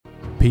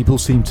People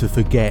seem to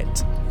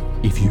forget,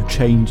 if you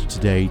change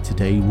today,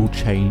 today will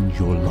change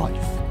your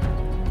life.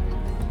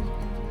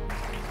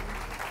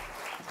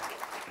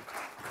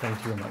 Thank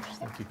you very much.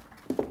 Thank you.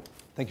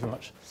 Thank you very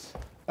much.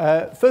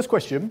 First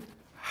question.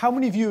 How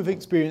many of you have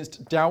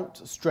experienced doubt,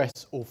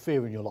 stress, or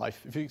fear in your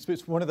life? If you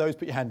experienced one of those,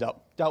 put your hand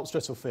up. Doubt,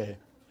 stress, or fear.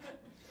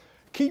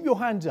 Keep your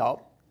hand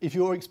up if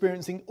you're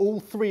experiencing all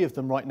three of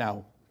them right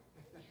now.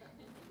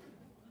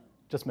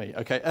 Just me,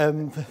 okay.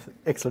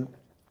 Excellent.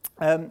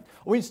 I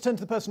want you to turn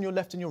to the person on your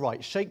left and your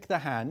right. Shake their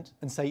hand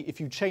and say,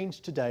 if you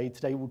change today,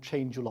 today will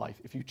change your life.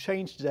 If you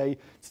change today,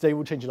 today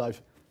will change your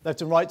life.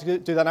 Left and right, do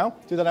that now.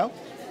 Do that now.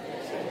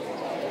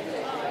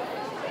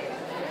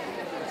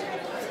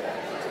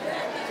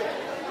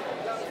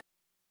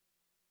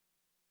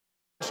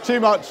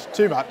 Too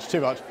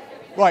much.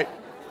 Right.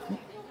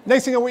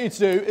 Next thing I want you to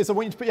do is I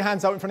want you to put your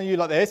hands out in front of you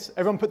like this.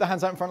 Everyone put their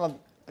hands out in front of them.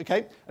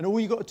 Okay? And all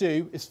you've got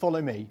to do is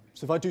follow me.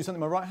 So if I do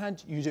something with my right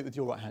hand, you do it with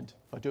your right hand.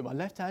 If I do it with my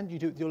left hand, you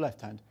do it with your left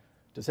hand.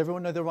 Does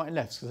everyone know their right and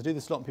left? Because I do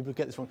this a lot and people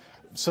get this wrong.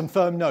 Some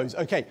firm no's.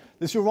 Okay,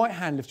 this is your right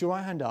hand. Lift your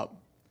right hand up.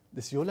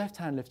 This is your left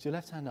hand. Lift your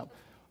left hand up.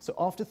 So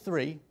after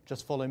 3,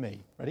 just follow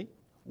me. Ready?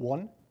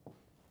 1,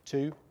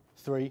 2,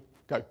 3,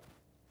 go.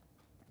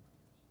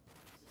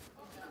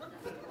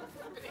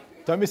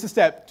 Don't miss a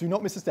step. Do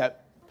not miss a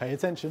step. Pay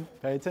attention.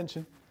 Pay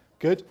attention.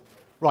 Good.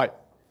 Right.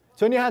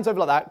 Turn your hands over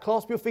like that.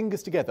 Clasp your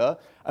fingers together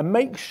and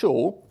make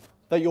sure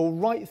that your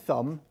right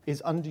thumb is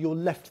under your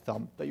left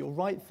thumb. That your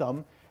right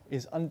thumb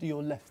is under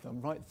your left thumb.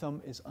 Right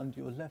thumb is under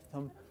your left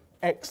thumb.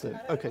 Excellent.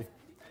 Okay.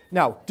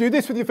 Now, do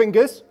this with your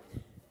fingers.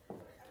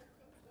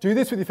 Do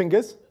this with your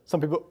fingers.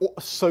 Some people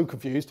are so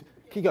confused.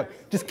 Keep going.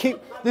 Just keep.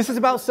 This is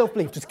about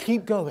self-belief. Just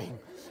keep going.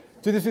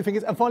 Do this with your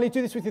fingers. And finally,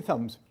 do this with your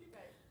thumbs.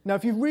 Now,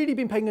 if you've really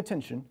been paying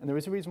attention, and there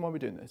is a reason why we're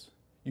doing this,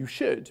 you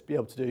should be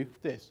able to do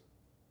this.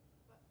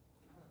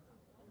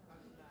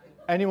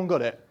 Anyone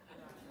got it?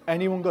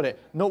 Anyone got it?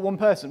 Not one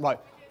person. Right.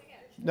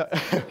 No.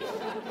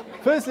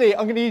 Firstly,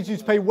 I'm going to need you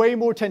to pay way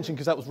more attention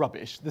because that was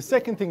rubbish. The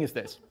second thing is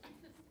this.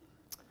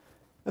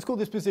 Let's call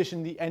this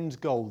position the end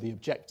goal, the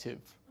objective,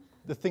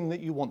 the thing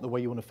that you want, the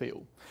way you want to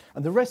feel.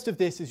 And the rest of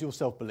this is your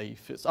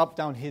self-belief. It's up,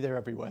 down, here, there,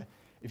 everywhere.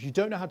 If you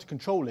don't know how to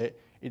control it,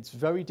 it's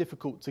very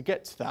difficult to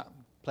get to that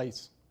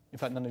place. In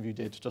fact, none of you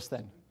did just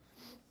then.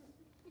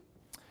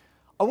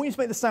 I want you to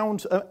make the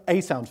sound, a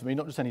sound for me,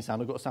 not just any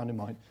sound. I've got a sound in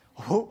mind.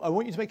 I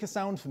want you to make a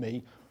sound for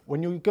me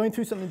when you're going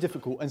through something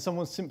difficult and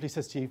someone simply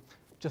says to you,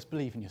 just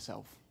believe in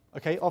yourself.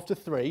 Okay, after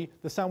 3,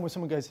 the sound where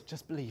someone goes,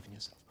 just believe in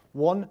yourself.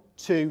 1,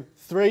 2,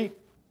 3.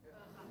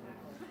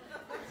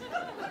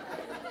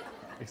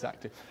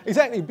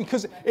 Exactly,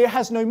 because it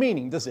has no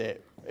meaning, does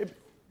it?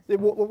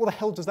 What the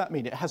hell does that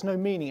mean? It has no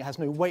meaning, it has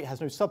no weight, it has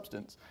no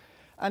substance.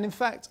 And in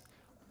fact,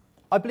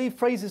 I believe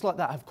phrases like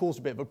that have caused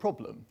a bit of a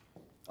problem.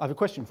 I have a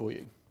question for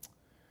you.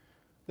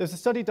 There's a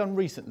study done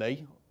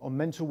recently on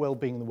mental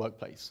well-being in the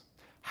workplace.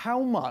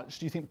 How much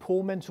do you think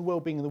poor mental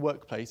well-being in the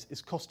workplace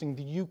is costing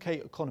the UK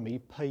economy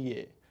per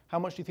year? How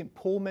much do you think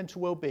poor mental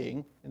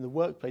well-being in the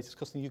workplace is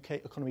costing the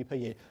UK economy per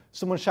year?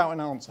 Someone shout an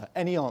answer.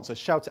 Any answer,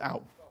 shout it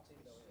out.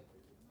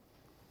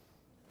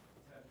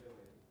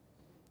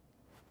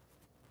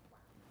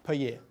 Per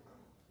year.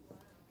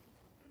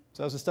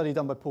 So that was a study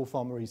done by Paul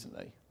Farmer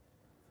recently.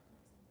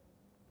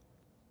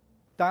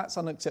 That's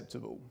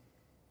unacceptable.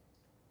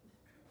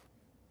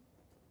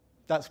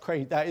 That's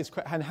crazy. That is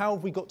crazy. And how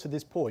have we got to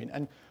this point?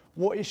 And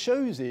what it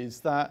shows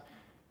is that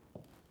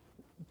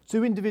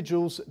do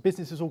individuals,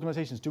 businesses,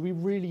 organisations, do we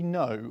really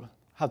know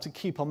how to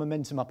keep our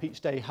momentum up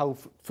each day? How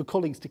for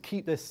colleagues to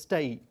keep their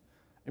state,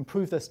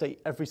 improve their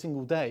state every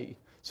single day,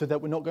 so that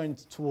we're not going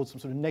towards some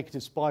sort of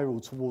negative spiral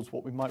towards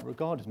what we might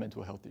regard as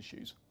mental health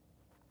issues?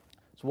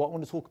 So what I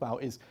want to talk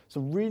about is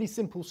some really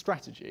simple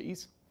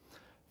strategies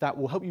that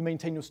will help you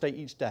maintain your state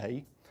each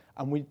day,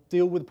 and we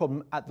deal with the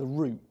problem at the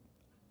root,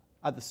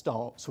 at the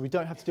start, so we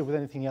don't have to deal with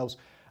anything else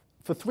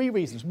for 3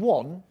 reasons.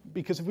 1,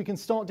 because if we can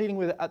start dealing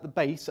with it at the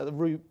base, at the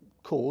root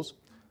cause,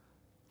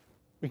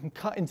 we can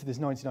cut into this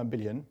 99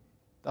 billion.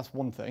 That's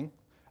one thing.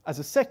 As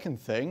a second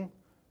thing,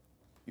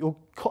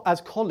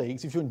 as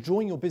colleagues, if you're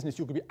enjoying your business,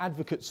 you're going to be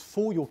advocates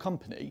for your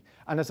company.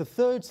 And as a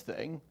third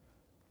thing,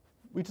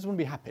 we just want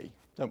to be happy,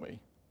 don't we?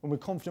 When we're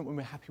confident, when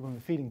we're happy, when we're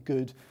feeling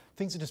good,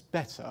 things are just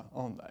better,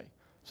 aren't they?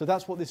 So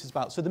that's what this is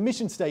about. So the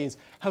mission today is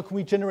how can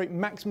we generate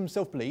maximum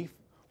self-belief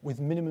with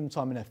minimum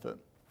time and effort?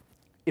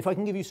 If I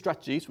can give you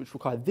strategies which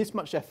require this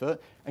much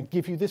effort and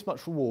give you this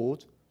much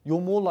reward,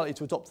 you're more likely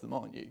to adopt them,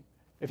 aren't you?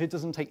 If it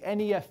doesn't take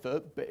any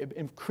effort, but it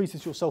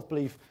increases your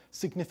self-belief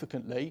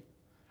significantly,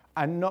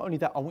 and not only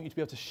that, I want you to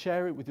be able to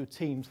share it with your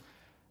teams.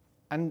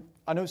 And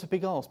I know it's a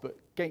big ask, but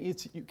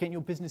getting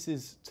your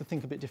businesses to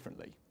think a bit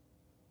differently.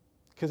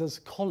 Because as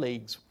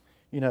colleagues,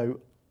 and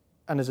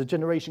as a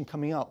generation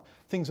coming up,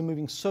 things are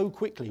moving so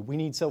quickly. We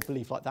need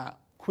self-belief like that,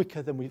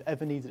 quicker than we've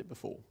ever needed it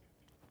before.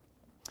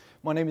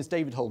 My name is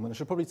David Holman. I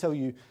should probably tell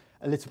you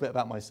a little bit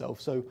about myself.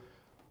 So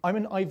I'm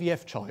an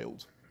IVF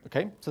child.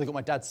 Okay, so they got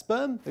my dad's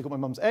sperm, they got my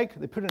mum's egg,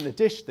 they put it in a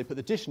dish, they put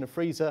the dish in a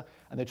freezer,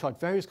 and they tried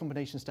various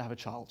combinations to have a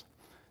child.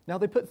 Now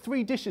they put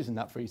 3 dishes in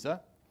that freezer.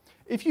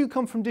 if you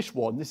come from dish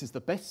one, this is the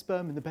best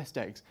sperm and the best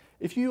eggs.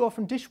 If you are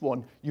from dish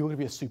one, you're going to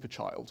be a super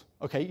child.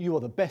 Okay, you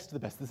are the best of the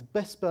best. There's the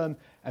best sperm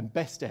and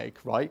best egg,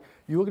 right?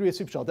 You're going to be a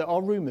super child. There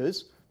are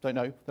rumours, don't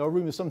know, there are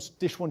rumours some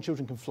dish one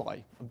children can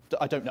fly.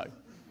 I don't know.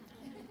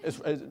 It's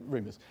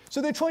rumours.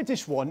 So they tried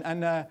dish one,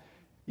 and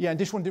and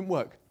dish one didn't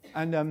work.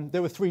 And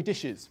there were 3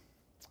 dishes.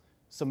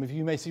 Some of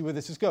you may see where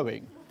this is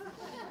going.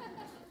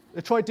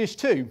 They tried dish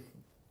two.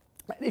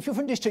 If you're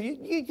from dish two,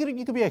 you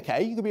could be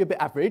okay. You could be a bit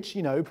average,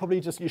 you know. Probably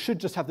you should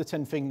just have the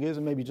 10 fingers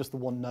and maybe just the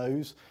 1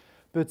 nose.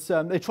 But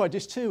they tried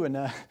dish two,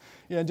 and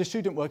dish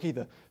two didn't work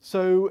either.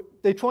 So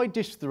they tried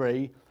dish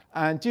 3,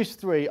 and dish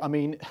 3. I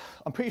mean,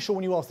 I'm pretty sure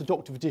when you ask the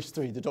doctor for dish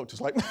 3, the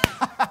doctor's like,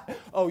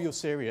 "Oh, you're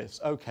serious?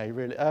 Okay,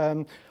 really?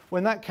 Well,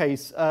 in that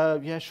case,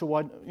 yeah, sure.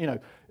 Why? You know,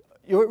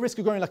 you're at risk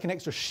of growing like an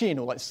extra shin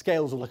or like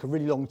scales or like a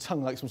really long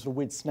tongue, like some sort of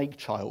weird snake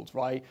child,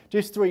 right?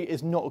 Dish 3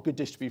 is not a good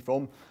dish to be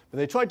from. But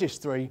they tried dish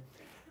 3.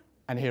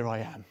 And here I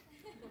am,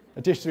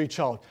 a dish 3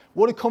 child.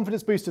 What a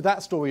confidence booster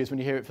that story is when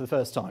you hear it for the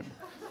first time.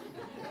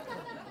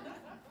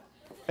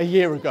 A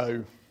year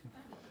ago.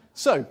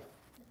 So,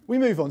 we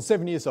move on,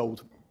 7 years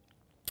old.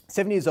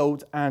 7 years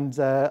old, and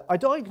I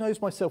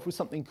diagnosed myself with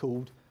something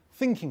called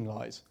thinking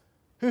lies.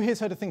 Who here's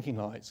heard of thinking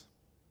lies?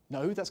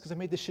 No, that's because I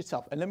made this shit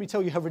up. And let me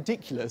tell you how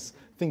ridiculous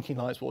thinking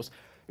lies was.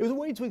 It was a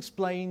way to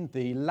explain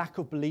the lack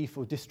of belief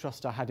or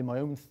distrust I had in my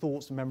own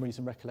thoughts and memories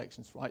and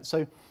recollections, right?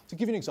 So, to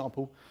give you an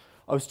example,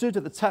 I was stood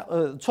at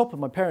the top of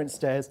my parents'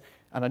 stairs,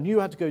 and I knew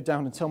I had to go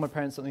down and tell my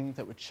parents something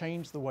that would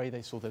change the way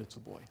they saw their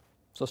little boy.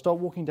 So I start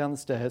walking down the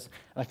stairs,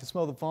 and I can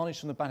smell the varnish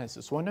from the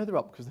banisters, so I know they're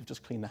up because they've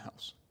just cleaned the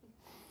house.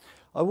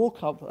 I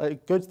walk up, I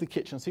go to the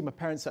kitchen, I see my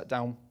parents sat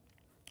down.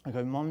 I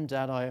go, Mum,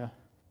 Dad,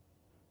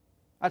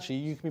 Actually,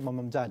 you can be my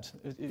mum, Dad.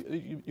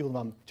 You're the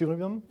mum. Do you want to be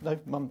mum? No,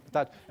 Mum,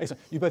 Dad.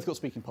 Excellent. You both got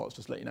speaking parts,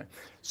 just to let you know.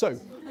 So,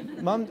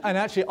 Mum, and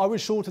actually, I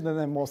was shorter than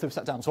them whilst they were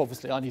sat down, so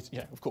obviously I need to,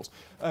 yeah, of course.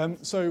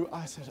 So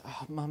I said,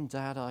 Mum,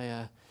 Dad,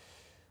 I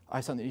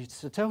have something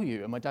to tell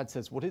you. And my dad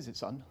says, what is it,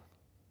 son?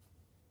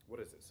 What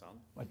is it, son?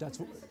 My dad's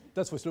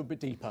voice a little bit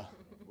deeper.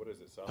 What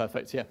is it, son?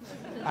 Perfect, yeah.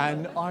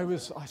 And I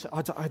said,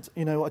 I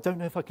don't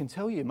know if I can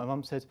tell you. My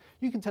mum said,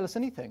 you can tell us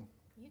anything.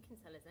 You can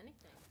tell us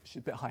anything.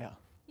 She's a bit higher.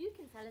 You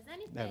can tell us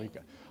anything. There we go.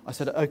 I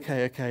said,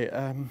 okay.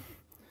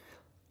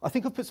 I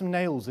think I've put some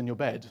nails in your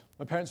bed.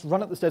 My parents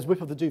run up the stairs,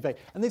 whip up the duvet,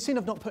 and they've seen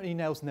I've not put any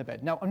nails in their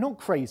bed. Now, I'm not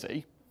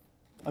crazy.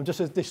 I'm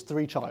just a dish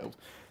 3 child.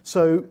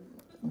 So,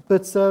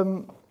 but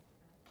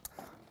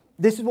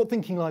this is what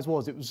thinking lies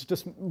was. It was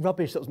just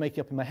rubbish that was making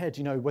up in my head.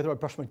 You know, whether I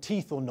brushed my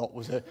teeth or not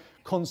was a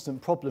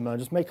constant problem. I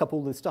just make up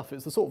all this stuff.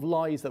 It's the sort of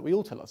lies that we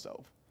all tell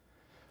ourselves.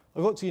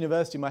 I got to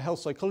university, my health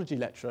psychology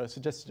lecturer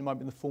suggested it might be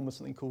in the form of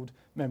something called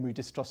memory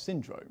distrust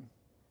syndrome.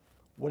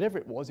 Whatever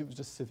it was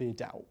just severe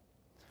doubt.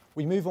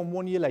 We move on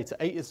 1 year later,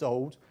 8 years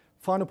old,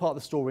 final part of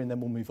the story, and then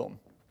we'll move on.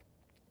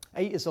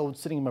 8 years old,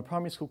 sitting in my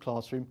primary school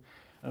classroom,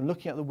 and I'm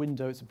looking out the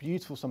window. It's a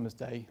beautiful summer's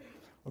day.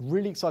 I'm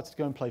really excited to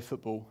go and play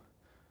football.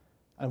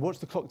 And I watch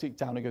the clock tick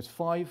down. It goes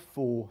 5,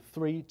 4,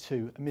 3,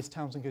 2, and Miss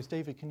Townsend goes,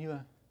 David, can you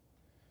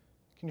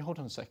hold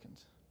on a second?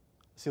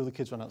 I see all the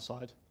kids run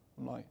outside.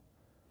 I'm like,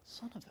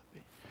 son of a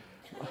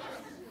bitch.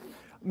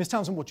 Miss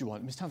Townsend, what do you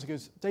want? Miss Townsend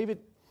goes, David,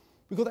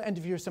 we've got the end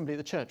of year assembly at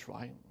the church,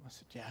 right? I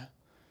said, yeah.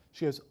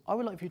 She goes, I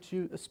would like for you to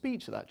do a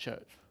speech at that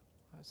church.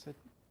 I said,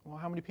 well,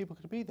 how many people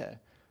could be there?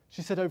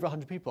 She said over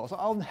 100 people. I was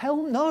like, oh, hell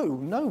no.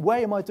 No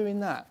way am I doing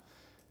that.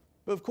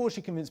 But of course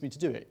she convinced me to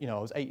do it. You know,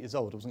 I was 8 years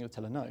old. I wasn't going to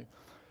tell her no.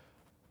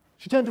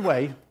 She turned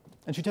away,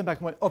 and she turned back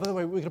and went, oh, by the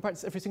way, we're going to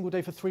practice every single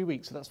day for 3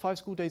 weeks. So that's 5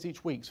 school days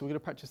each week. So we're going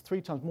to practice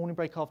 3 times, morning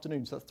break,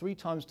 afternoon. So that's 3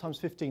 times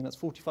 15. That's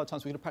 45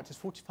 times. We're going to practice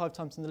 45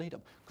 times in the lead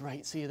up.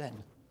 Great, see you then.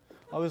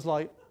 I was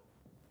like,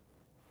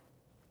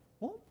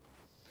 what?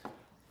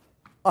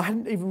 I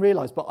hadn't even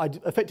realised, but I'd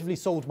effectively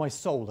sold my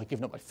soul. I'd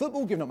given up my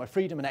football, given up my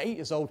freedom, and at 8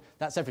 years old,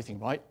 that's everything,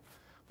 right?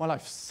 My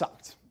life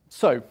sucked.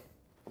 So,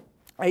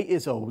 8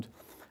 years old,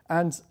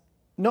 and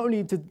not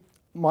only did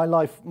my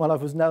life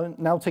was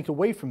now taken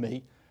away from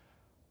me,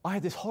 I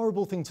had this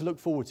horrible thing to look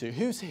forward to.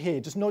 Who's here?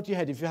 Just nod your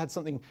head if you had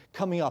something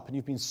coming up and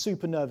you've been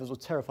super nervous or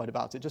terrified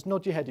about it. Just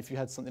nod your head if you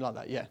had something like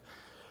that. Yeah.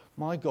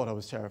 My God, I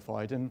was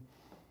terrified. And,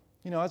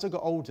 you know, as I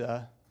got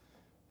older,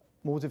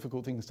 more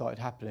difficult things started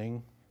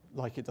happening,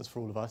 like it does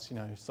for all of us. You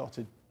know,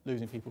 started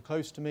losing people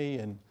close to me,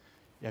 and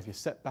you have your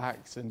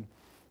setbacks. And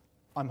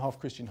I'm half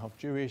Christian, half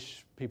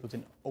Jewish. People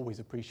didn't always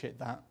appreciate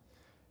that.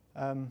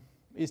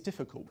 It's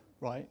difficult,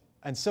 right?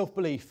 And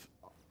self-belief,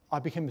 I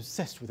became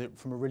obsessed with it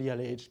from a really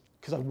early age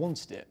because I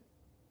wanted it,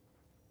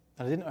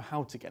 and I didn't know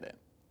how to get it.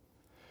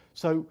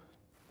 So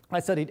I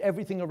studied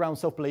everything around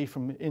self-belief,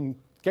 from in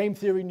game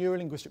theory,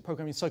 neurolinguistic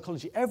programming,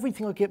 psychology,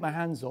 everything I could get my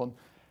hands on,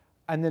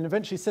 and then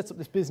eventually set up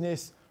this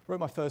business, wrote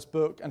my first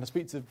book, and I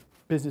speak to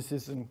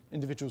businesses and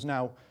individuals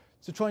now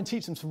to try and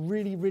teach them some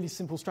really, really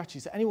simple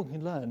strategies that anyone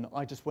can learn.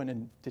 I just went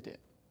and did it.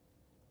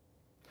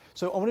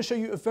 So I want to show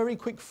you a very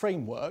quick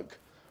framework,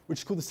 which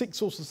is called the 6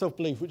 sources of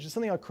self-belief, which is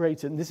something I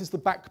created, and this is the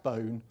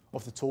backbone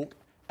of the talk,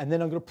 and then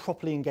I'm going to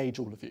properly engage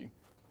all of you.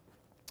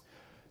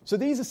 So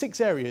these are 6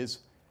 areas.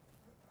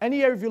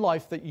 Any area of your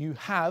life that you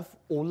have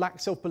or lack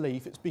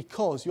self-belief, it's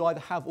because you either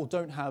have or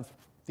don't have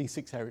these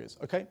 6 areas,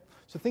 okay?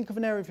 So think of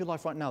an area of your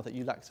life right now that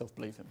you lack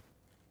self-belief in.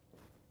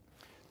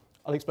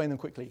 I'll explain them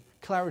quickly.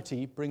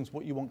 Clarity brings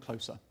what you want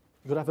closer.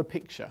 You've got to have a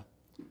picture.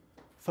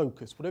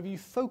 Focus. Whatever you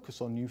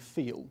focus on, you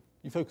feel.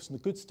 You focus on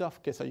the good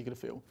stuff, guess how you're going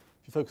to feel.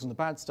 If you focus on the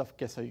bad stuff,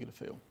 guess how you're going to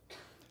feel.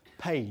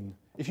 Pain.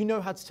 If you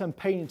know how to turn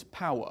pain into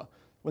power,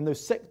 when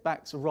those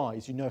setbacks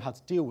arise, you know how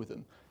to deal with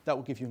them. That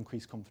will give you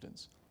increased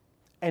confidence.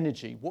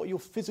 Energy. What are your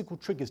physical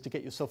triggers to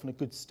get yourself in a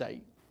good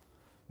state?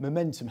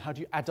 Momentum. How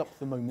do you add up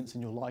the moments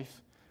in your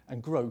life?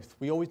 And growth.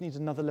 We always need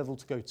another level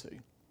to go to.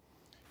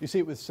 You see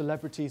it with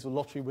celebrities or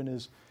lottery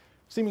winners.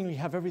 Seemingly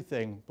have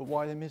everything, but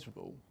why are they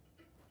miserable?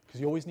 Because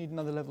you always need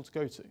another level to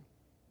go to.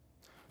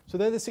 So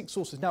they're the 6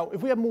 sources. Now,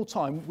 if we had more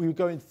time, we would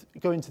go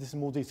into this in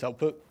more detail.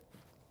 But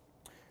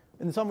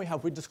in the time we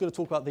have, we're just going to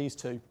talk about these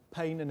 2,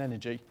 pain and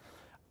energy.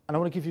 And I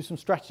want to give you some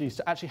strategies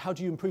to actually how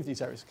do you improve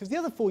these areas? Because the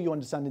other 4 you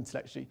understand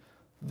intellectually,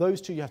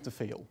 those 2 you have to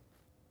feel.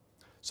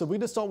 So we're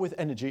going to start with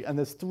energy, and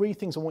there's 3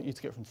 things I want you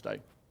to get from today.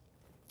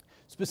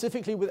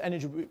 Specifically with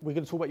energy, we're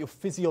going to talk about your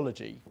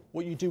physiology,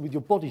 what you do with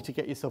your body to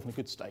get yourself in a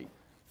good state.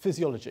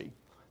 Physiology.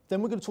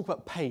 Then we're going to talk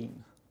about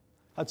pain,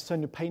 how to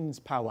turn your pain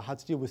into power, how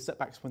to deal with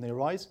setbacks when they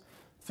arise.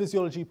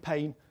 Physiology,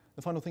 pain.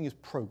 The final thing is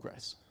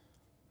progress.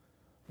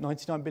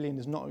 99 billion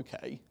is not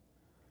okay.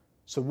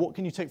 So what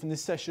can you take from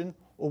this session,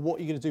 or what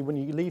are you going to do when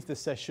you leave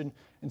this session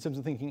in terms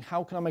of thinking,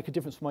 how can I make a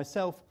difference for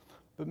myself,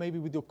 but maybe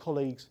with your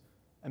colleagues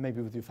and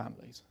maybe with your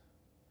families?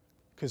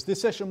 Because this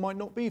session might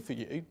not be for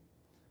you,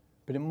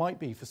 but it might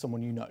be for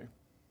someone you know.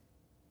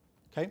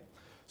 Okay?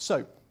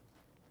 So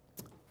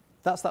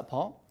that's that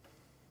part.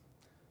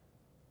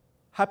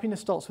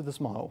 Happiness starts with a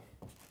smile.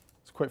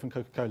 It's a quote from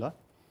Coca-Cola.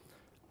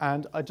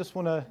 And I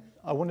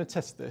want to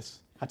test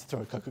this. I had to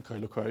throw a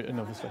Coca-Cola quote in,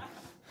 obviously.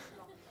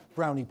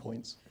 Brownie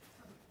points.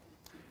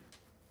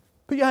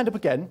 Put your hand up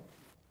again.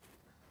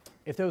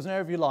 If there was an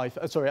area of your life,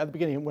 at the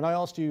beginning, when I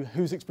asked you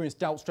who's experienced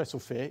doubt, stress, or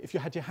fear, if you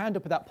had your hand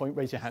up at that point,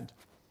 raise your hand.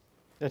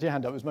 You had your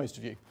hand up, it was most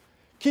of you.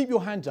 Keep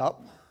your hand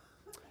up.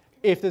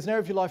 If there's an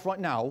area of your life right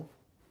now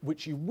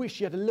which you wish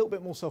you had a little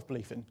bit more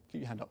self-belief in,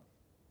 keep your hand up.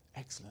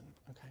 Excellent.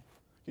 Okay.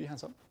 Keep your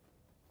hands up.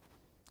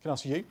 Can I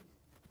ask you?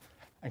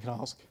 And can I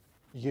ask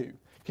you?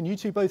 Can you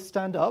 2 both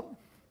stand up?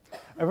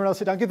 Everyone else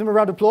sit down. Give them a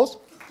round of applause.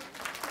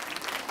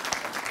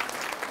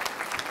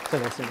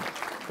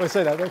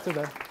 Say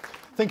that.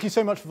 Thank you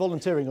so much for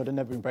volunteering. I'd have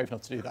never been brave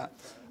enough to do that.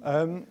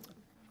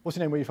 What's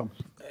your name? Where are you from?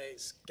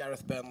 It's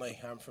Gareth Burnley.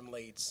 I'm from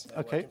Leeds.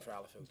 Okay. Working for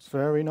Arla Foods.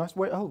 Very nice.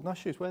 Nice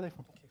shoes. Where are they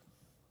from?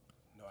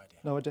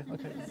 No idea. No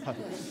idea?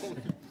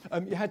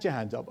 Okay. You had your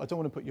hand up. I don't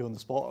want to put you on the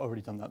spot. I've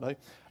already done that, though.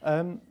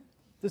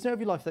 There's an area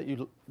of your life that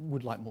you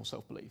would like more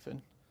self-belief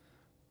in.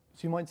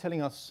 So you mind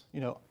telling us,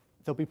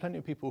 there'll be plenty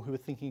of people who are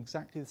thinking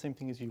exactly the same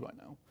thing as you right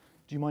now.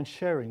 Do you mind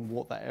sharing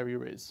what that area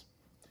is?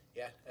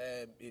 Yeah,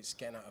 it's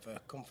getting out of a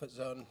comfort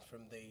zone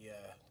from the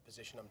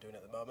position I'm doing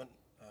at the moment.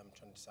 I'm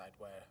trying to decide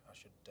where I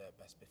should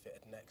best be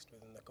fitted next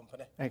within the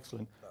company.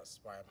 Excellent. That's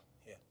why I'm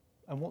here.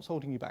 And what's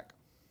holding you back?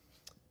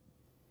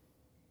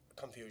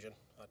 Confusion.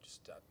 I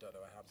don't know.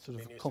 I have Sort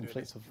of been used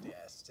conflicts to of... Yeah,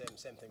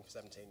 same thing for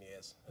 17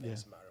 years. And Yeah.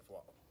 it's a matter of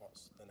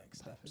what's the next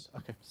steps.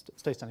 Okay,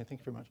 stay standing. Thank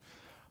you very much.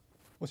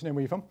 What's your name?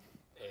 Where are you from?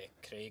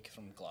 Craig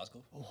from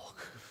Glasgow. Oh,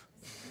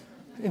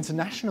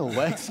 international.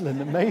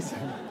 Excellent. Amazing.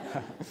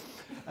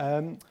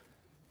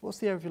 What's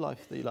the area of your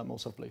life that you like more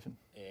self-belief in?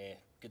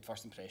 Good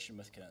first impression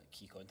with kind of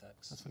key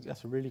contacts.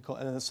 That's a really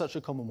and that's such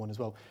a common one as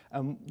well.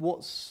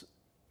 What's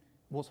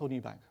holding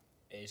you back?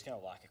 Just kind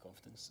of lack of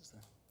confidence. Is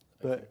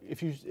the But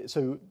if you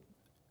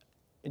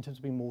in terms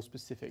of being more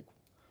specific,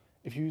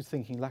 if you're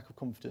thinking lack of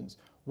confidence,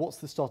 what's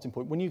the starting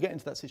point? When you get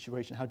into that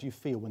situation, how do you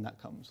feel when that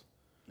comes?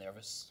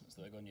 Nervous is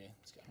the big one, yeah.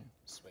 It's got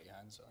sweaty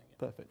hands, I think.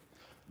 Yeah. Perfect.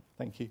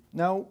 Thank you.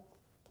 Now,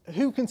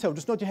 who can tell?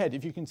 Just nod your head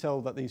if you can tell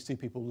that these 2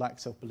 people lack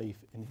self-belief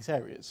in these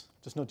areas.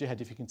 Just nod your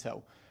head if you can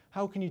tell.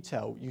 How can you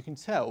tell? You can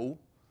tell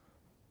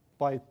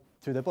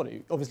through their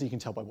body. Obviously, you can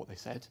tell by what they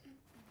said,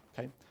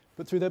 okay?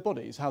 But through their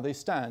bodies, how they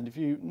stand. If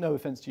you, no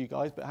offense to you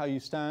guys, but how you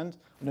stand,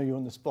 I know you're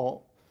on the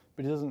spot,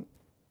 but it doesn't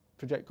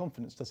project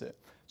confidence, does it?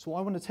 So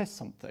I want to test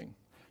something.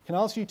 Can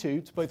I ask you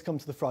 2 to both come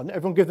to the front?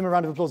 Everyone give them a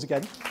round of applause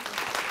again.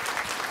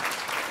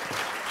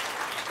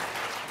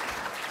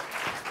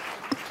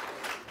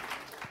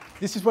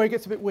 This is where it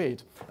gets a bit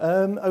weird.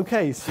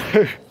 Okay, so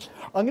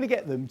I'm going to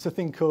get them to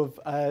think of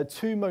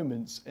 2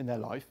 moments in their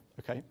life,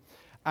 okay?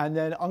 And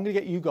then I'm going to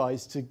get you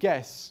guys to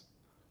guess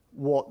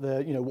what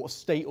what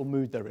state or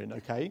mood they're in,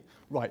 okay?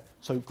 Right,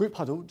 so group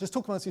huddle. Just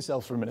talk amongst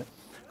yourselves for a minute.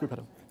 Group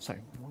huddle. So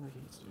what I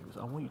need to do is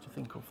I want you to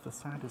think of the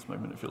saddest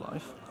moment of your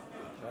life,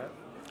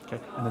 okay?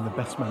 And then the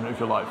best moment of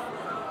your life.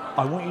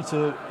 I want you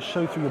to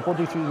show through your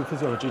body, through your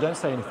physiology, don't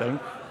say anything,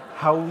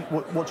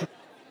 what you...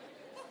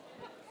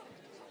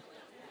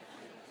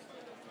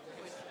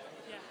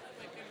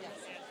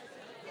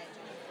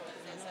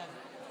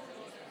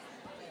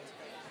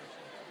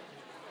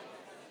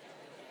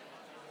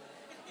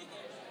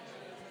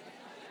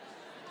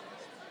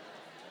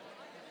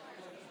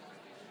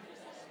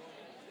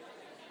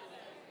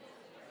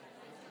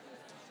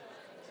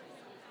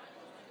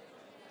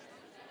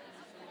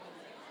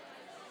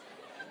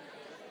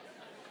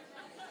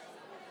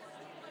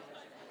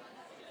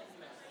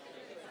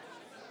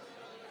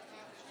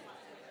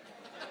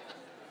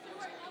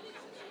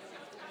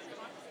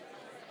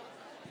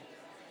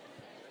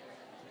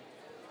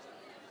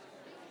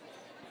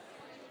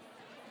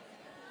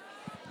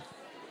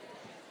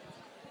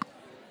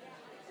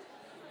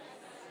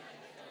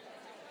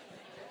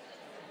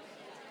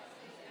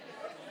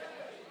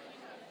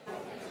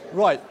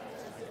 Right.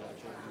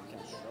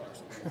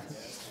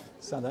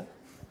 Stand there.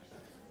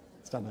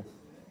 Stand there.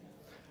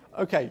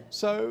 Okay,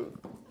 so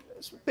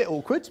it's a bit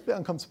awkward, a bit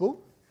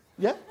uncomfortable.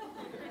 Yeah?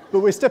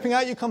 But we're stepping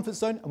out your comfort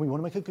zone and we want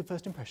to make a good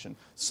first impression.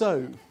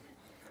 So,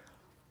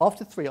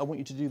 after 3, I want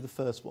you to do the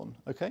first one,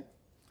 okay?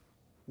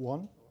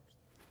 1.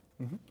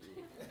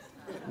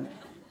 Mm-hmm.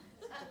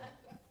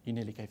 You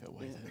nearly gave it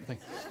away.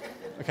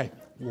 Okay,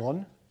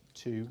 1,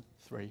 2,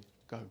 3,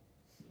 go.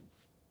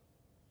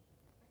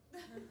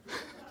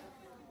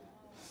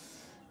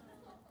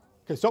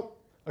 Okay, stop.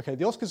 Okay,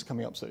 the Oscars are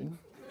coming up soon.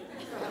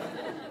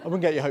 I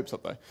wouldn't get your hopes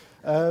up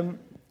though.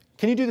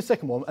 Can you do the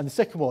second one? And the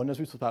second one, as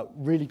we talked about,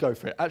 really go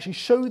for it. Actually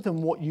show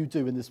them what you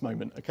do in this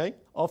moment, okay?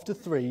 After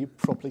 3,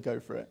 properly go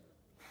for it.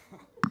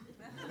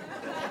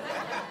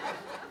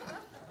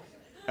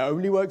 It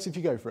only works if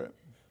you go for it.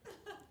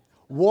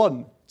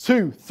 1,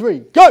 2, 3,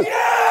 go!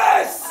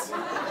 Yes!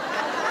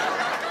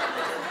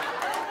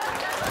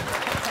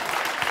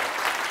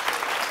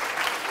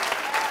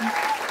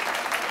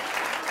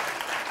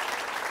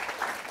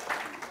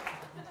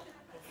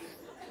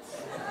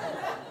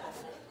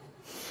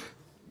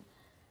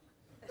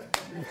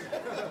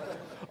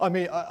 I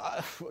mean,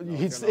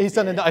 he's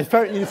done enough.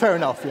 Fair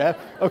enough, yeah?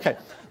 Okay.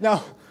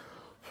 Now,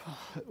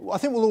 I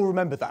think we'll all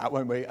remember that,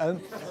 won't we?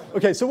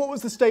 Okay, so what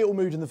was the state or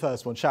mood in the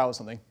first one? Shout or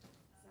something?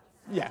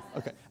 Yeah,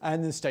 okay.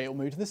 And the state or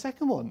mood in the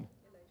second one?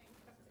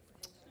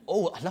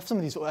 Oh, I love some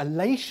of these.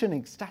 Elation,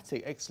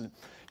 ecstatic, excellent.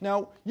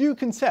 Now, you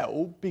can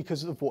tell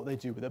because of what they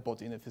do with their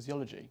body and their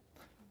physiology.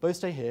 Both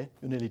stay here,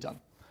 you're nearly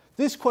done.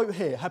 This quote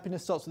here,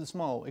 happiness starts with a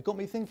smile, it got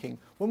me thinking,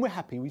 when we're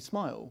happy, we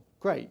smile.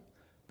 Great.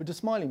 But does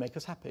smiling make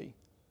us happy?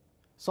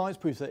 Science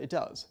proves that it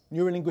does.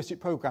 Neurolinguistic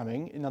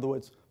programming, in other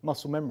words,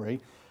 muscle memory,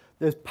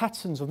 there's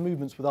patterns of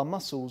movements with our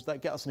muscles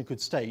that get us in a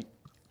good state.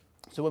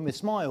 So when we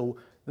smile,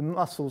 the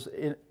muscles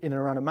in and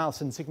around our mouth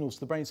send signals to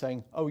the brain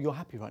saying, oh, you're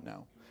happy right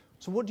now.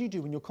 So what do you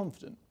do when you're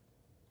confident?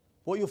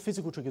 What are your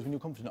physical triggers when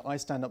you're confident? I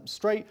stand up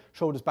straight,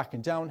 shoulders back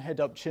and down, head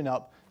up, chin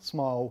up,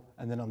 smile,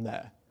 and then I'm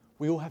there.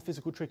 We all have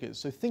physical triggers.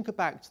 So think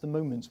back to the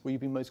moments where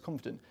you've been most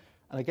confident.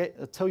 And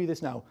I'll tell you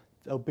this now,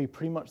 there'll be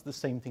pretty much the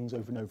same things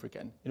over and over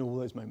again in all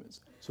those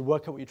moments. So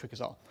work out what your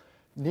triggers are.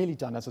 Nearly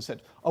done, as I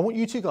said. I want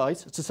you two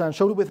guys to stand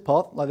shoulder width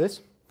apart, like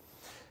this.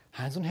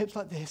 Hands on hips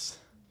like this.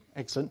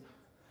 Excellent.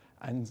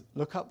 And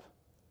look up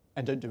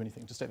and don't do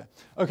anything, just stay there.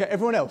 Okay,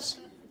 everyone else,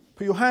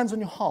 put your hands on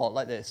your heart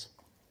like this.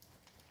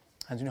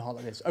 Hands on your heart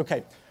like this.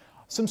 Okay,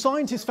 some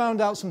scientists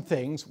found out some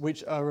things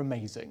which are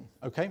amazing,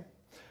 okay?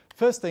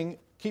 First thing,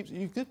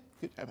 you good?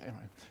 Good.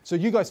 So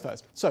you guys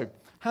first. So,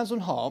 hands on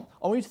heart,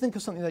 I want you to think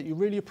of something that you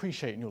really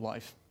appreciate in your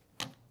life.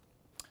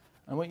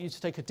 I want you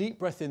to take a deep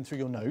breath in through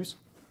your nose.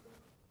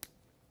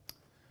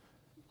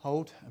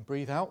 Hold and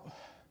breathe out.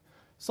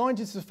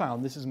 Scientists have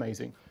found, this is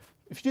amazing,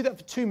 if you do that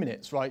for 2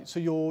 minutes, right, so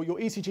your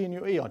ECG and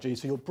your ERG,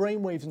 so your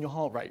brain waves and your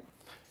heart rate,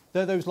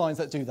 they're those lines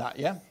that do that,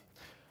 yeah?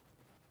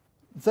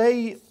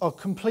 They are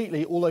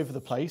completely all over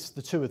the place,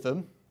 the two of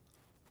them,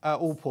 at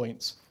all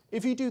points.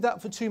 If you do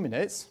that for 2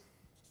 minutes,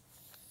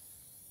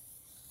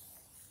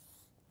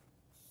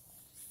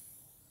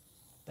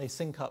 they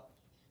sync up.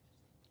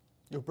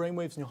 Your brain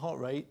waves and your heart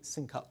rate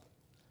sync up.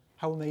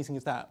 How amazing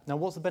is that? Now,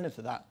 what's the benefit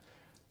of that?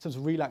 In terms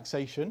of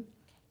relaxation,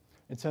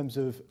 in terms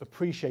of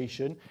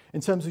appreciation,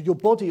 in terms of your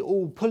body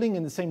all pulling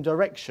in the same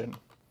direction.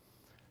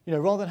 You know,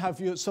 rather than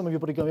have some of your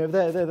body going over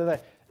there,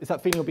 it's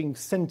that feeling of being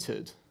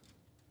centered.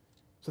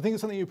 So think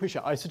of something you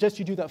appreciate. I suggest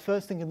you do that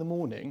first thing in the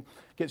morning,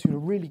 gets you in a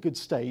really good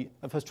state.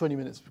 The first 20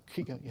 minutes,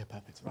 keep going. Yeah,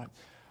 perfect, right.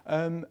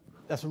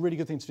 That's a really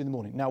good thing to do in the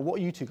morning. Now, what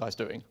are you two guys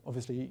doing?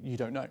 Obviously, you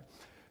don't know.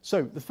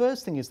 So the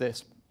first thing is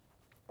this.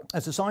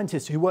 As a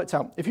scientist who worked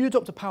out, if you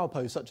adopt a power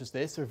pose such as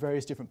this, there are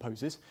various different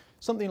poses,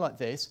 something like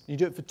this, you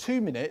do it for 2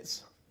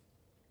 minutes,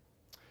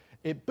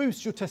 it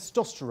boosts your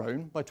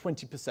testosterone by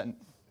 20%.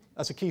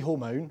 That's a key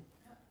hormone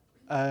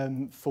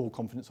for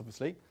confidence,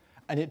 obviously.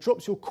 And it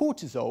drops your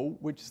cortisol,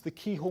 which is the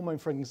key hormone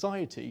for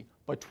anxiety,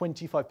 by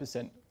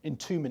 25% in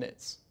 2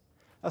 minutes.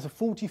 That's a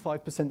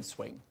 45%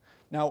 swing.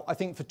 Now, I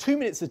think for 2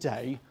 minutes a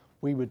day,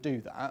 we would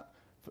do that.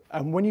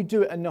 And when you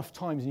do it enough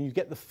times and you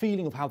get the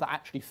feeling of how that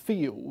actually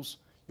feels,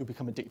 you'll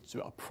become addicted to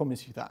it, I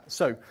promise you that.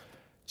 So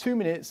 2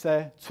 minutes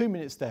there, 2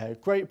 minutes there,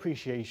 great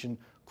appreciation,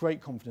 great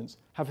confidence.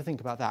 Have a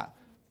think about that.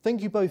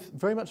 Thank you both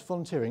very much for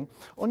volunteering.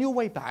 On your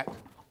way back,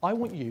 I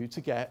want you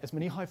to get as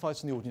many high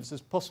fives from the audience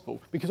as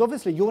possible, because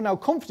obviously you're now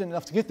confident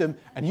enough to give them,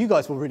 and you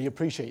guys will really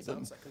appreciate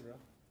them. Second row.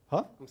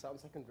 Huh? I'm sat on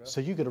second row.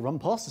 So you're going to run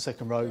past the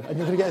second row, and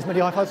you're going to get as many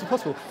high fives as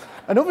possible.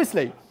 And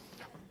obviously,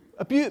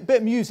 a bit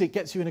of music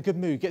gets you in a good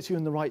mood, gets you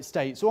in the right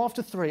state. So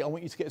after 3, I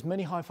want you to get as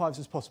many high fives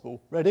as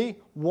possible. Ready?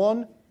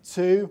 1,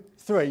 2,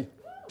 3.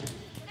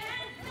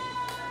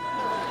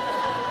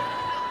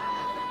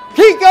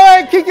 Keep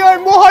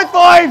going, more high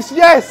fives,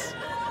 yes!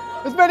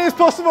 As many as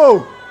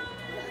possible.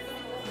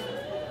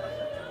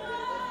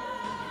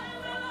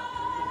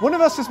 One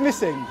of us is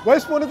missing.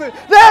 Where's one of the...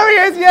 There he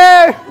is,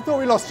 yeah! I thought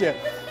we lost you.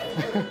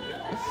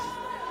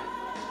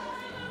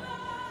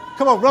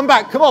 Come on, run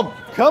back, come on.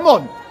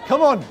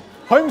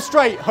 Home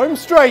straight.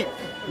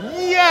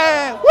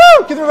 Yeah, woo!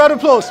 Woo! Give them a round of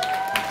applause.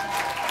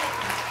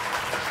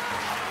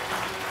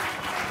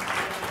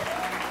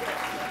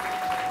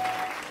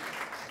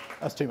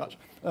 That's too much.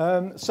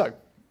 So,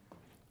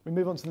 we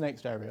move on to the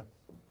next area.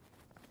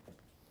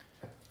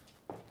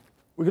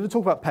 We're going to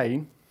talk about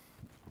pain,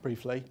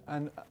 briefly,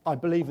 and I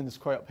believe in this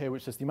quote up here,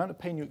 which says, the amount of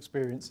pain you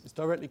experience is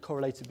directly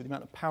correlated with the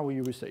amount of power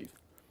you receive.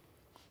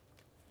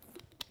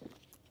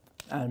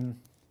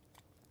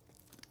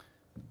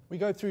 We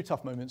go through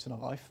tough moments in our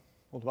life,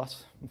 all of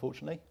us,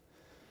 unfortunately,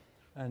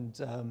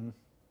 and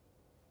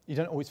you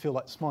don't always feel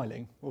like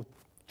smiling or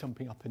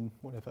jumping up in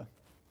whatever.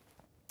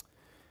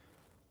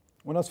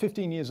 When I was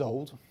 15 years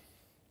old,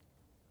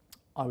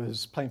 I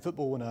was playing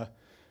football on a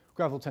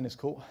gravel tennis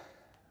court.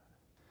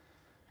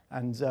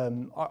 And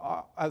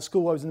at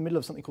school, I was in the middle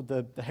of something called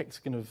the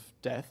Hexagon of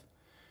Death,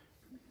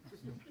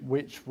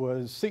 which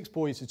was 6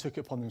 boys who took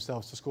it upon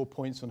themselves to score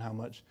points on how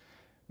much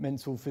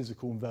mental,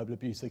 physical, and verbal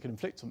abuse they could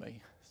inflict on me.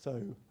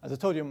 So, as I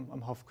told you,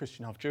 I'm half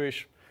Christian, half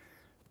Jewish.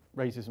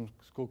 Racism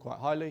scored quite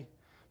highly.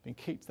 Being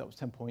kicked, that was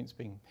 10 points.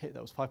 Being hit,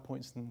 that was 5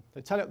 points. And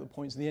they'd tally up the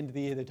points, and at the end of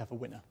the year, they'd have a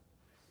winner.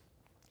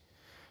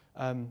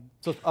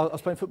 So I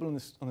was playing football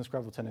on this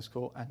gravel tennis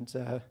court,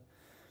 and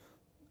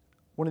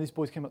one of these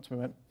boys came up to me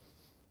and went,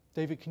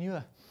 David, can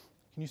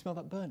you smell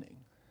that burning?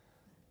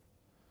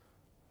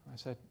 I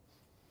said,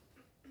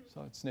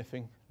 started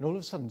sniffing, and all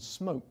of a sudden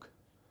smoke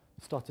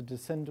started to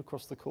descend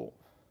across the court.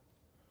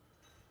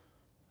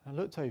 I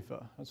looked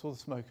over, I saw the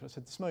smoke, and I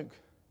said, the smoke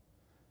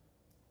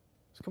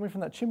is coming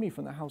from that chimney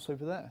from that house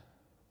over there.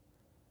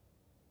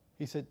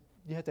 He said,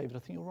 yeah, David, I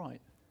think you're right.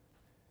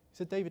 He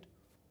said, David,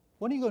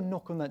 why don't you go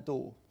knock on that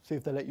door, see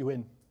if they let you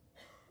in?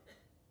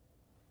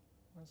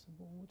 I said,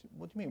 well,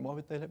 what do you mean? Why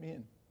would they let me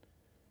in?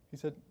 He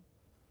said,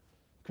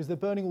 because they're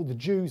burning all the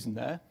Jews in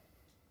there.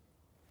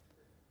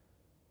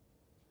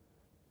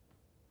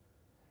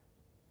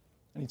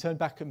 And he turned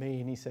back at me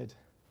and he said,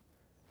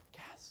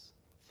 Gaz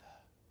the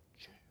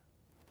Jew,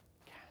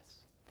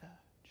 Gaz the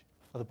Jew.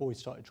 Other boys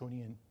started joining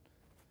in.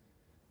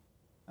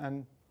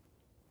 And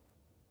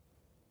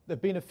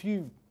there've been a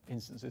few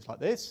instances like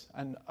this,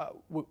 and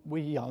we were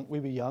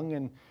young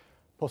and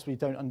possibly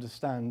don't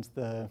understand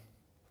the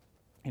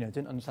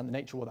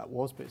nature of what that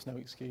was, but it's no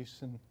excuse.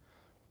 And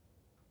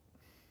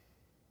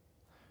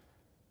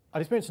I'd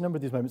experienced a number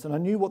of these moments, and I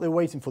knew what they were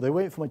waiting for. They were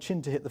waiting for my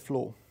chin to hit the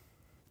floor,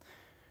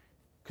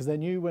 because they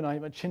knew when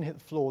my chin hit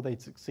the floor, they'd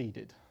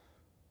succeeded.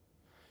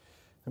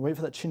 They waited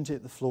for that chin to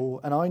hit the floor,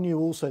 and I knew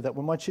also that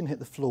when my chin hit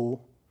the floor,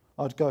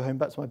 I'd go home,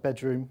 back to my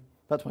bedroom,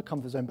 back to my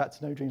comfort zone, back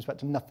to no dreams, back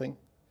to nothing.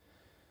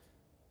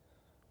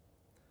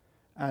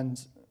 And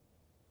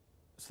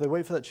so they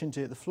wait for that chin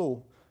to hit the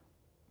floor.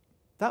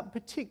 That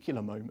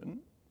particular moment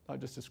I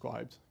just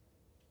described,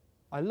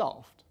 I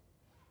laughed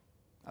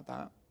at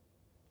that.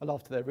 I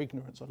laughed at their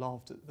ignorance. I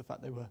laughed at the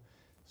fact they were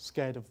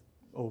scared of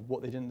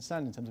what they didn't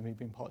understand in terms of me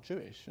being part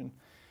Jewish. And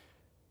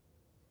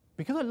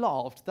because I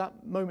laughed,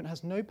 that moment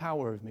has no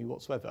power over me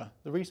whatsoever.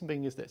 The reason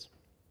being is this.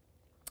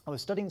 I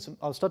was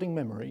studying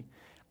memory,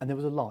 and there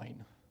was a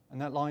line. And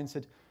that line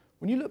said,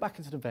 when you look back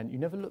at an event, you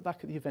never look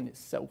back at the event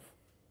itself.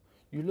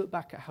 You look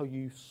back at how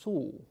you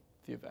saw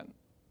the event.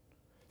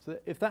 So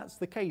if that's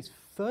the case,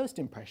 first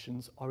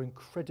impressions are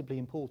incredibly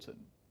important.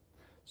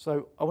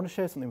 So I want to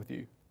share something with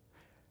you.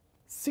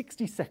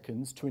 60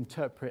 seconds to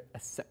interpret a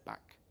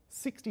setback.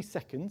 60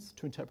 seconds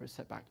to interpret a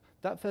setback.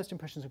 That first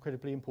impression is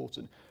incredibly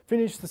important.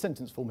 Finish the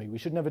sentence for me. We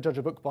should never judge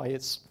a book by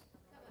its...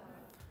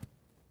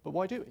 But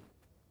why do we?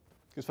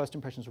 Because first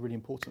impressions are really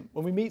important.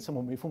 When we meet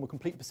someone, we form a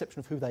complete perception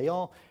of who they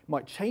are. It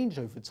might change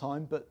over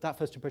time, but that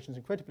first impression is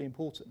incredibly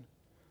important.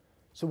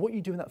 So what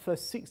you do in that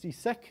first 60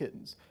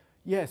 seconds,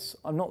 yes,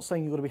 I'm not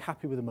saying you've got to be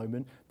happy with a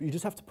moment, but you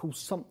just have to pull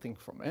something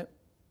from it,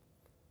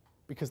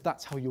 because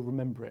that's how you'll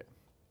remember it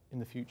in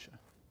the future.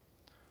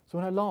 So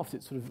when I laughed,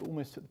 it sort of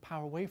almost took the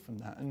power away from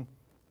that. And,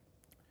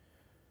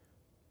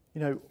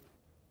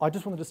 I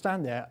just wanted to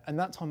stand there, and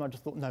that time I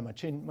just thought, no, my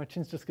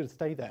chin's just going to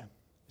stay there.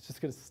 It's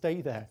just going to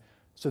stay there.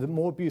 So that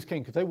more abuse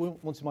came, because they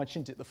wanted my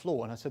chin to hit the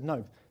floor, and I said,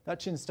 no, that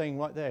chin's staying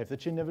right there. If the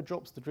chin never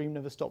drops, the dream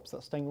never stops.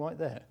 That's staying right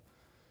there.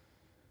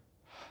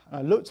 And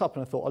I looked up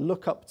and I thought, I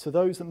look up to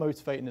those that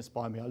motivate and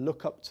inspire me. I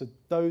look up to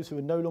those who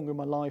are no longer in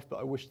my life, but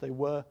I wish they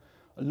were.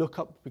 I look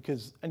up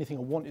because anything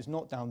I want is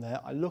not down there.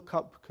 I look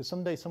up because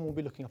someday someone will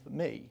be looking up at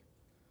me.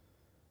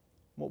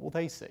 What will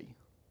they see?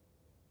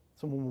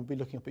 Someone will be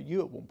looking up at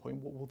you at one point.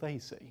 What will they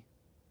see?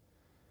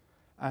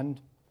 And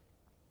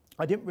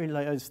I didn't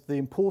realise the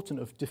importance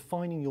of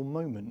defining your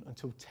moment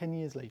until 10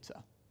 years later.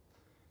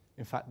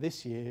 In fact,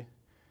 this year,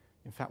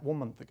 1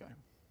 month ago.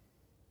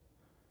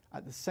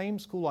 At the same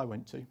school I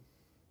went to,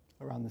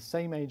 around the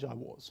same age I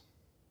was,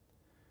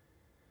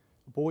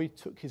 a boy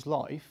took his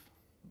life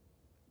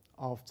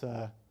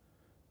after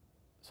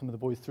some of the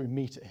boys threw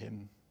meat at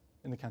him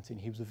in the canteen.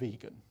 He was a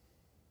vegan.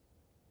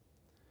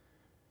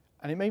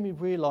 And it made me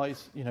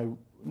realise,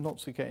 not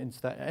to get into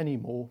that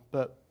anymore,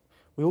 but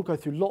we all go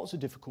through lots of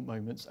difficult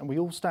moments, and we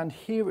all stand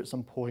here at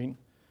some point,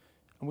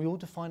 and we all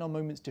define our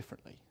moments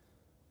differently.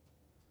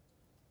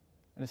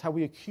 And it's how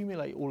we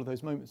accumulate all of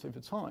those moments over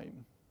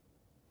time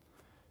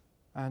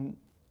And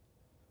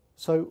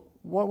so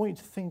what I want you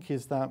to think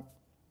is that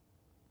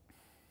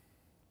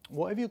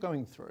whatever you're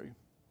going through,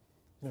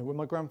 when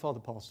my grandfather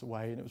passed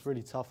away and it was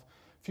really tough,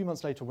 a few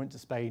months later I went to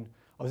Spain.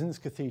 I was in this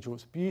cathedral.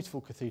 It's a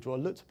beautiful cathedral. I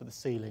looked up at the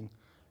ceiling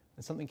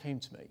and something came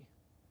to me,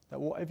 that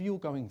whatever you're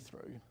going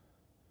through,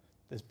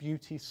 there's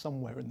beauty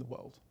somewhere in the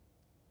world.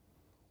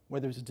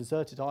 Whether it's a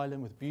deserted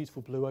island with a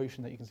beautiful blue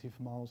ocean that you can see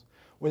for miles,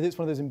 whether it's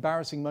one of those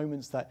embarrassing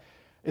moments that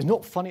is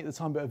not funny at the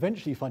time but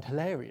eventually you find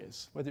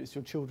hilarious, whether it's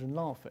your children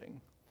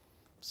laughing,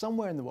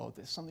 somewhere in the world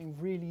there's something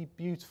really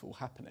beautiful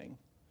happening.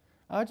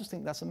 And I just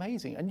think that's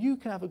amazing. And you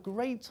can have a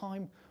great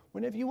time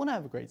whenever you want to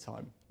have a great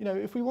time.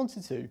 If we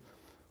wanted to,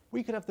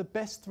 we could have the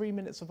best 3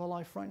 minutes of our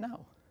life right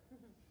now.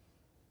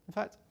 In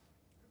fact,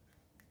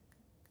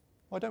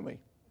 why don't we?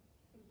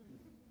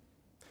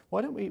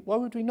 Why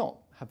would we not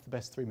have the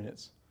best 3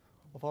 minutes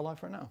of our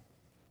life right now?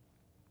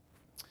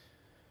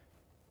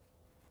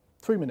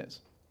 3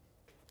 minutes,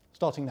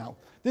 starting now.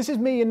 This is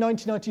me in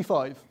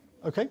 1995,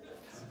 okay?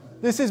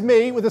 This is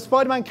me with a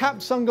Spider-Man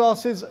cap,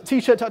 sunglasses,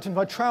 t-shirt tucked into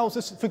my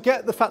trousers.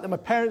 Forget the fact that my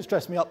parents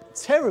dressed me up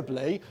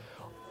terribly.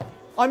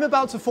 I'm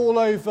about to fall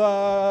over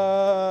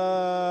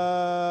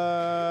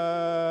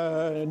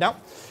now.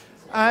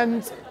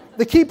 And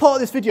the key part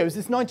of this video is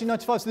this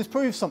 1995, so this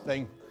proves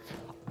something.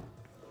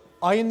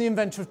 I am the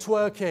inventor of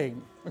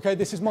twerking. Okay,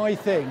 this is my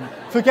thing.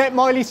 Forget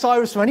Miley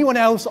Cyrus or anyone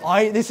else.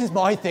 This is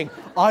my thing.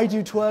 I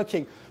do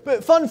twerking.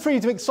 But fun,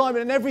 freedom,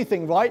 excitement, and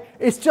everything, right?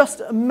 It's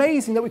just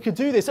amazing that we could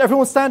do this.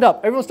 Everyone stand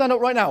up. Everyone stand up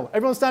right now.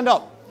 Everyone stand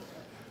up.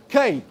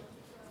 Okay.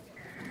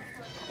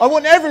 I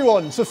want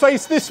everyone to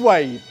face this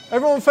way.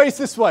 Everyone face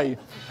this way.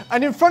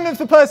 And in front of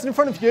the person in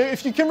front of you,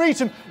 if you can reach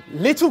them,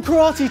 little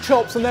karate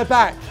chops on their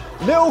back.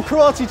 Little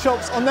karate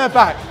chops on their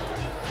back.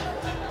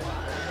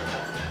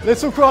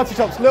 Little karate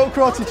chops, little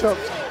karate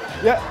chops.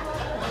 Yeah.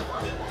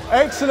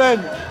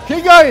 Excellent.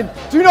 Keep going.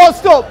 Do not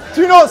stop.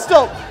 Do not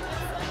stop.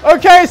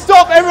 Okay,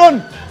 stop,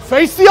 everyone.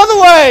 Face the other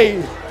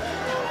way.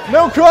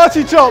 Little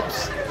karate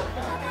chops.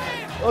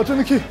 Oh, do you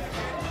want to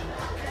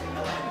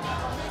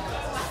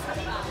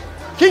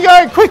keep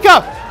going.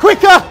 Quicker.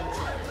 Quicker.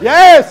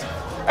 Yes.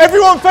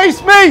 Everyone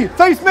face me.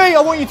 Face me.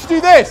 I want you to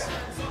do this.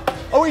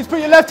 I want you to put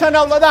your left hand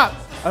out like that.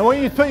 I want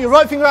you to put your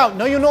right finger out.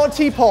 No, you're not a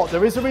teapot.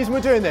 There is a reason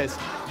we're doing this.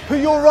 Put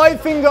your right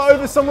finger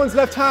over someone's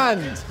left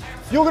hand.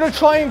 You're going to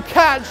try and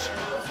catch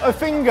a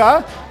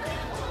finger.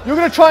 You're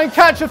going to try and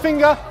catch a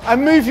finger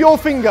and move your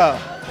finger.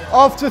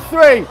 After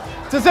 3.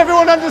 Does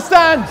everyone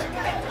understand?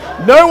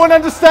 No one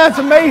understands.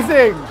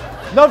 Amazing.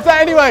 Love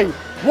that anyway.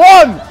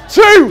 1,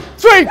 2,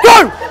 3,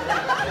 go!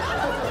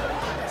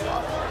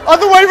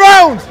 Other way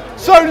round.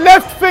 So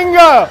left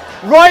finger,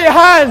 right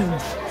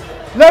hand.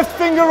 Left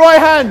finger, right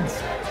hand.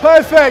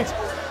 Perfect.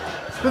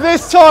 But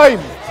this time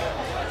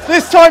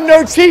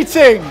no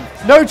cheating.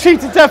 No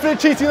cheating, definitely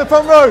cheating in the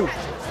front row.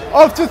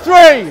 After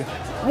 3.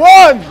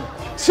 1,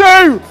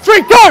 2,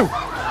 3, go!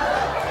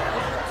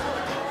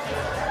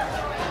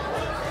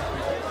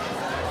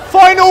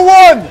 Final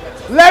one.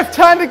 Left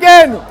hand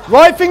again.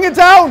 Right finger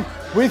down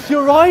with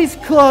your eyes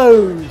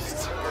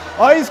closed.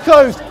 Eyes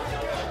closed.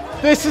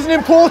 This is an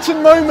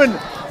important moment.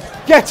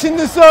 Get in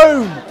the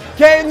zone.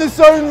 Get in the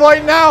zone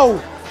right now.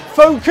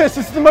 Focus.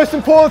 This is the most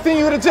important thing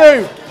you're going to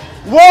do.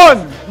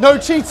 1. No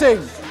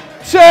cheating.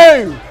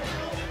 2.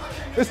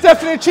 There's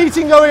definitely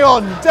cheating going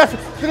on.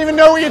 Don't even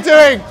know what you're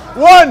doing.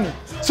 1,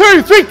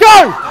 2, 3,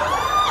 go!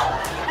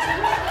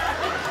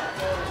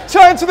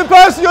 Turn to the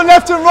person your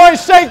left and right,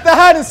 shake the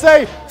hand and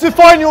say,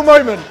 define your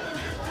moment.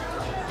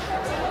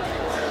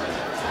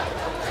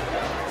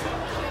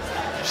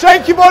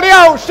 Shake your body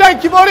out,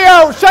 shake your body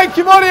out, shake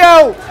your body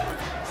out.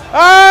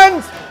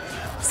 And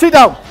sit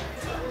down.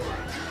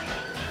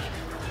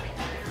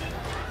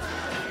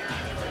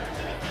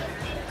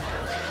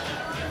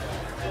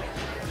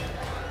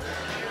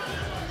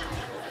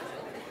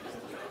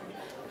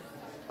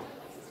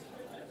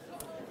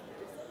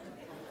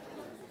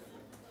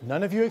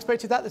 None of you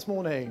expected that this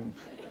morning.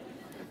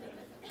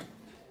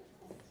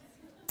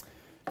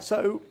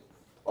 So,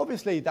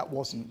 obviously that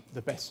wasn't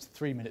the best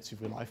 3 minutes of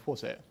your life,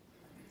 was it?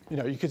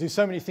 You could do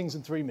so many things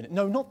in 3 minutes.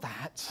 No, not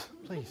that.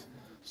 Please.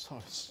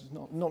 Sorry,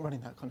 not running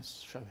that kind of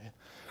show here.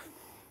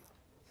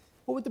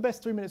 What would the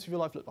best 3 minutes of your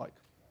life look like?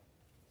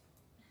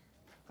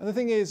 And the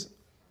thing is,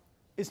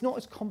 it's not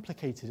as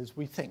complicated as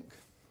we think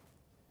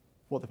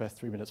what the best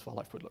 3 minutes of our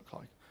life would look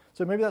like.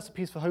 So maybe that's a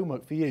piece for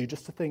homework for you,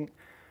 just to think,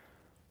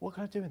 what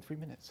can I do in 3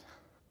 minutes?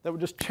 That would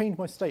just change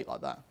my state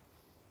like that.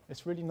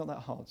 It's really not that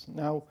hard.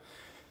 Now,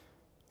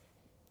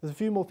 there's a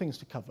few more things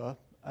to cover.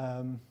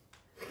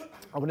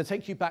 I want to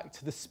take you back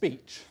to the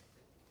speech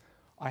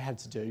I had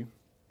to do,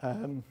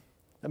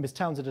 that Miss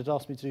Townsend had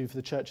asked me to do for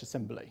the church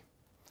assembly.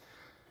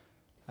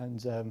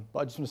 And but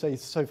I just want to say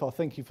so far,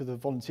 thank you for the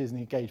volunteers and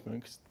the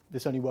engagement, because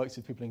this only works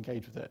if people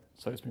engage with it.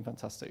 So it's been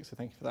fantastic, so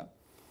thank you for that.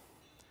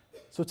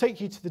 So I'll take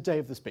you to the day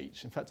of the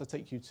speech. In fact, I'll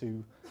take you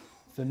to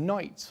the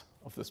night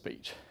of the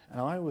speech. And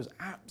I was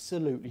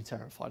absolutely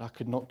terrified. I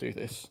could not do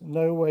this.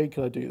 No way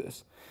could I do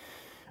this.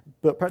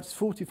 But practiced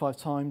 45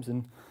 times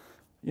and,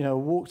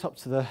 walked up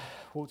to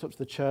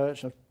the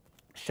church. And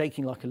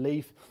shaking like a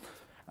leaf.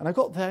 And I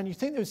got there, and you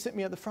think they would sit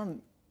me at the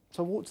front.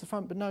 So I walked to the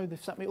front, but no,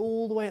 they've sat me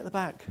all the way at the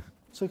back.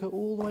 So I go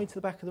all the way to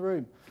the back of the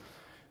room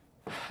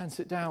and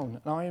sit down.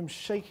 And I am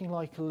shaking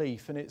like a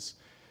leaf, and it's,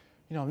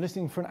 I'm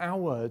listening for an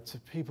hour to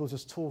people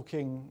just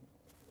talking,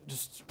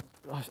 just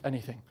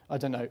anything. I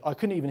don't know. I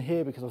couldn't even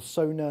hear because I was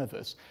so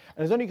nervous. And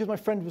it was only because my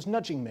friend was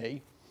nudging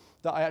me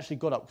that I actually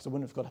got up, because I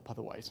wouldn't have got up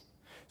otherwise.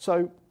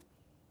 So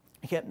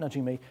he kept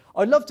nudging me.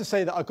 I'd love to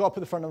say that I got up at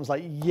the front and was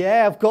like,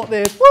 yeah, I've got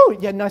this. Woo,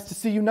 yeah, nice to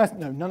see you. Nice.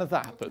 No, none of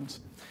that happened.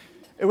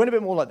 It went a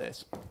bit more like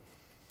this.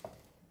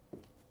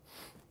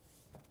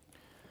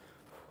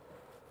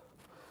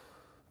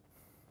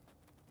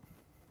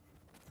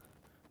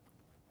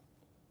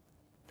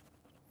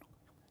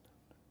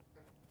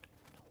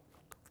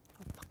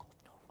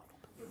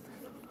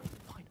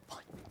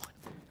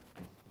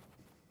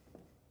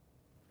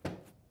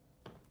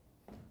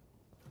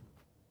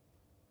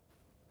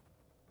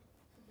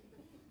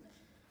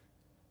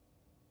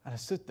 And I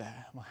stood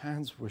there, my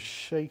hands were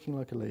shaking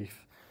like a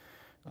leaf.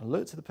 I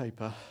looked at the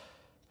paper,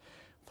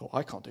 thought,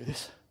 I can't do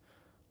this.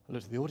 I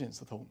looked at the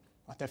audience, I thought,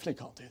 I definitely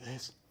can't do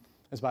this.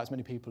 There's about as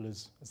many people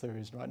as there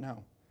is right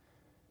now.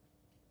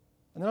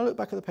 And then I looked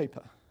back at the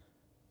paper,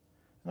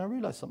 and I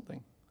realised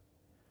something.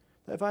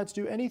 That if I had to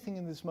do anything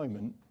in this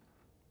moment,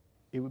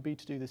 it would be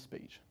to do this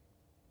speech.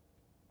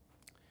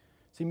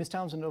 See, Miss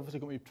Townsend obviously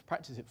got me to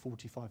practice it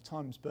 45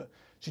 times, but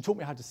she taught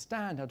me how to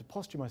stand, how to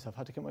posture myself,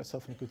 how to get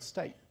myself in a good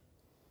state.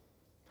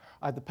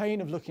 I had the pain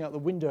of looking out the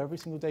window every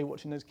single day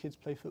watching those kids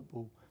play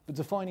football, but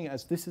defining it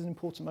as this is an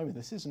important moment,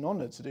 this is an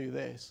honour to do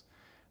this.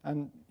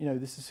 And,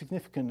 this is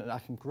significant, and I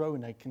can grow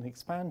and I can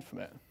expand from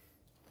it.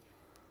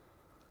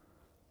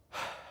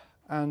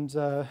 And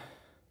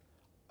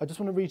I just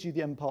want to read you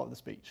the end part of the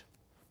speech.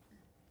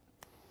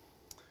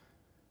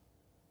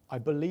 I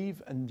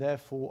believe, and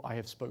therefore I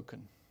have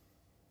spoken.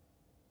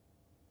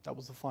 That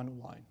was the final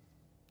line.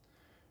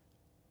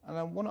 And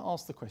I want to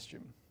ask the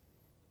question,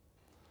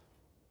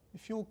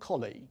 if your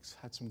colleagues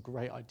had some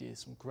great ideas,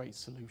 some great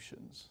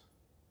solutions,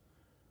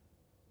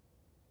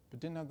 but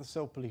didn't have the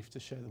self-belief to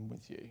share them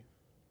with you,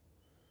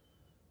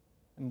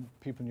 and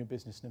people in your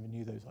business never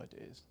knew those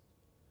ideas,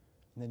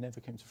 and they never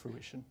came to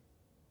fruition,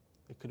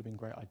 they could have been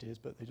great ideas,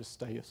 but they just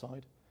stay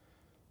aside.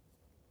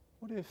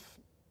 What if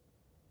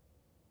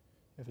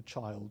you have a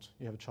child,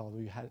 or you're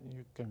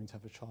going to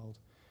have a child,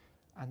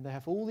 and they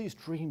have all these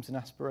dreams and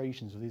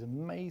aspirations of these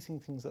amazing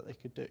things that they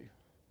could do,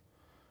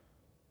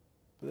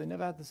 but they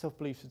never had the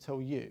self-belief to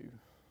tell you.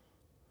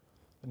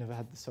 They never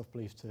had the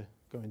self-belief to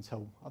go and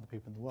tell other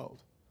people in the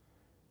world.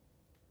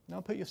 Now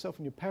put yourself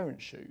in your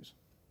parents' shoes.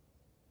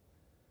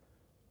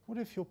 What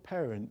if your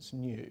parents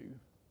knew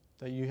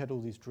that you had all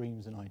these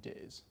dreams and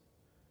ideas,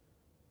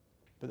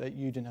 but that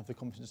you didn't have the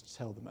confidence to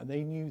tell them, and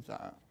they knew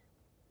that?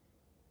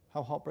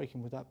 How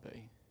heartbreaking would that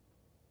be?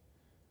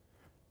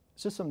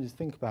 It's just something to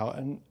think about,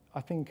 and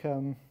I think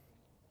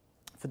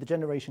for the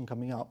generation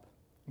coming up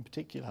in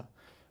particular,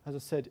 as I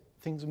said,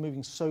 things are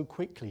moving so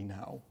quickly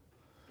now,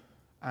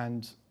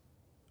 and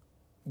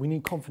we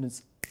need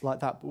confidence like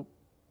that. But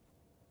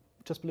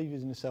just believe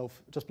in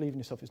yourself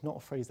is not a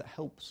phrase that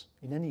helps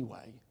in any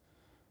way.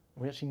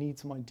 We actually need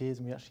some ideas,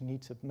 and we actually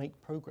need to make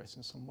progress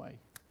in some way.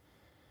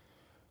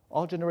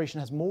 Our generation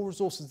has more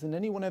resources than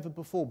anyone ever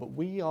before, but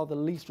we are the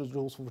least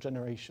resourceful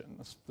generation.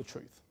 That's the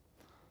truth.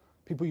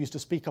 People used to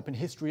speak up in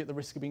history at the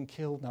risk of being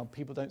killed. Now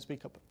people don't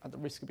speak up at the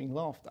risk of being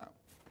laughed at.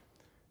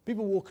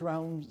 People walk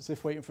around as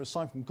if waiting for a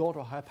sign from God or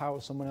a higher power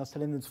or someone else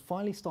telling them to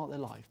finally start their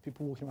life.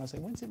 People walking around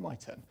saying, when's it my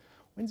turn?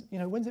 When's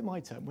it my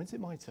turn? When's it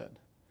my turn?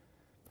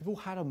 We've all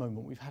had a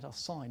moment. We've had our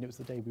sign. It was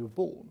the day we were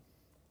born.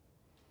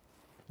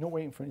 You're not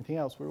waiting for anything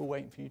else. We're all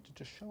waiting for you to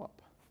just show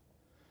up.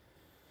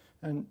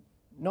 And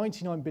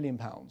 £99 billion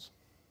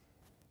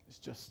is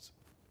just,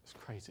 it's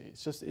crazy.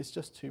 It's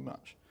just too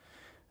much.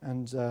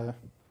 And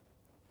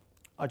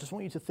I just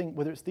want you to think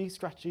whether it's these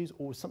strategies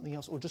or something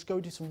else, or just go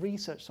do some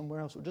research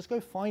somewhere else, or just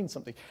go find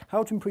something,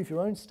 how to improve your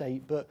own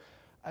state, but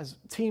as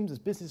teams, as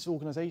business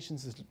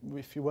organizations,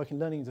 if you're working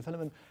learning and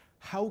development,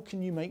 how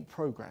can you make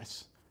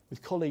progress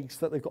with colleagues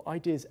that they've got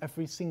ideas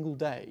every single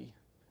day?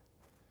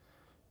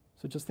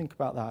 So just think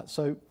about that.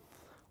 So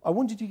I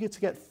wanted you to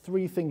get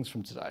three things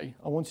from today.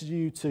 I wanted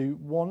you to,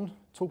 one,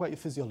 talk about your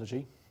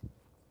physiology.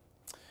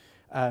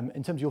 In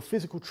terms of your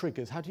physical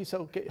triggers, how are you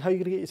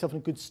going to get yourself in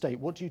a good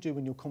state? What do you do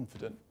when you're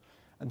confident?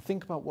 And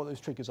think about what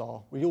those triggers are.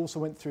 We also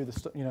went through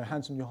the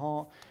hands on your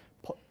heart,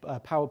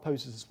 power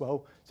poses as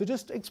well. So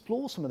just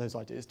explore some of those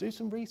ideas. Do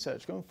some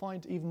research. Go and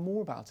find even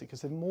more about it, because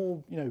they're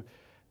more,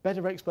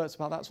 better experts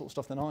about that sort of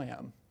stuff than I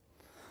am.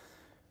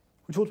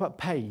 We talked about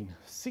pain.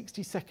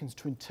 60 seconds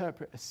to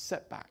interpret a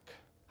setback.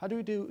 How do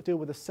we deal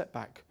with a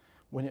setback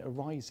when it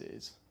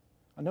arises?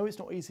 I know it's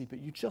not easy, but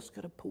you just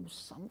got to pull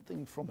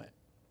something from it.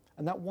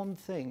 And that one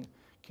thing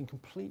can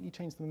completely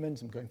change the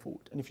momentum going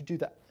forward. And if you do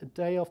that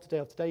day after day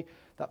after day,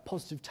 that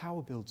positive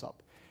tower builds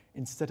up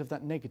instead of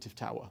that negative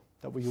tower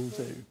that we all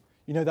do.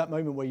 You know that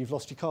moment where you've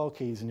lost your car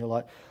keys and you're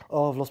like,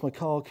 oh, I've lost my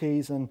car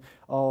keys, and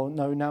oh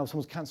no, now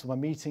someone's cancelled my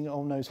meeting,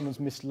 oh no, someone's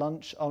missed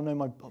lunch, oh no,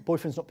 my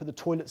boyfriend's not put the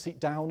toilet seat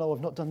down, oh,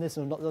 I've not done this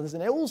and I've not done this,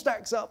 and it all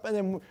stacks up, and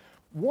then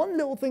one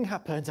little thing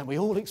happens and we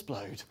all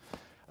explode.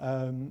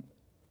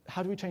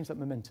 How do we change that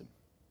momentum?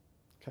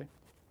 Okay.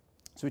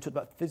 So we talked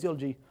about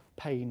physiology,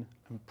 pain,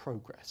 and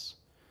progress.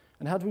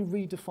 And how do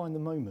we redefine the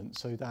moment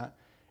so that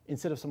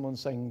instead of someone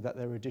saying that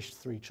they're a Dish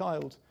 3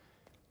 child,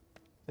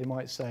 they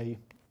might say,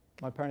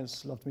 my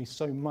parents loved me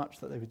so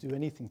much that they would do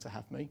anything to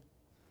have me.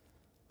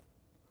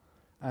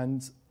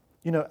 And,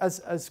 you know,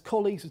 as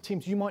colleagues of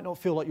teams, you might not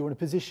feel like you're in a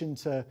position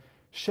to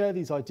share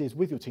these ideas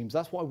with your teams.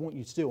 That's what I want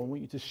you to do. I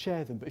want you to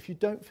share them. But if you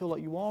don't feel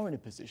like you are in a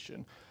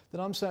position, then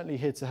I'm certainly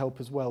here to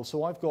help as well.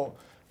 So I've got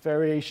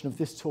variation of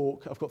this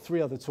talk. I've got 3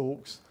 other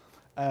talks.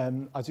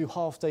 I do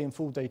half-day and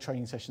full-day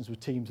training sessions with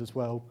teams as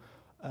well.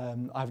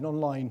 I have an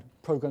online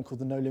program called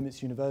the No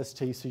Limits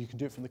University, so you can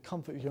do it from the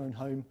comfort of your own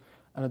home.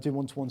 And I do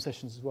one-to-one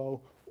sessions as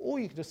well. Or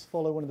you can just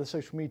follow one of the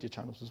social media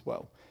channels as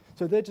well.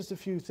 So they're just a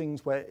few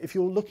things where if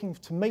you're looking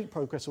to make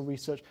progress or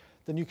research,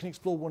 then you can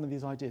explore one of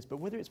these ideas. But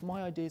whether it's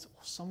my ideas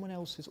or someone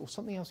else's or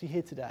something else you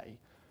hear today,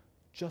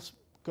 just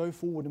go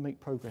forward and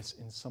make progress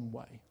in some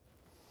way.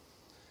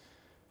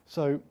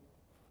 So,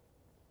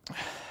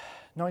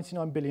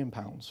 £99 billion.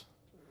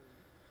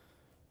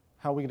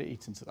 How are we going to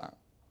eat into that?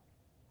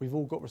 We've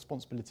all got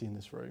responsibility in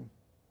this room.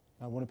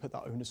 I want to put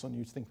that onus on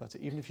you to think about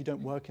it. Even if you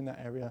don't work in that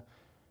area,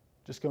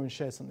 just go and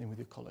share something with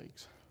your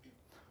colleagues.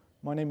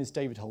 My name is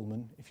David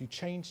Holman. If you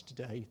change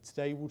today,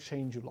 today will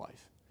change your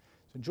life.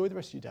 So enjoy the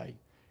rest of your day,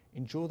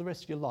 enjoy the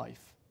rest of your life,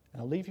 and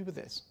I'll leave you with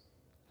this.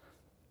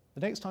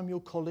 The next time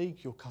your colleague,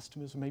 your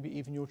customers, or maybe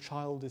even your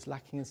child is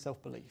lacking in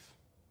self-belief,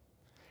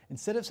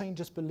 instead of saying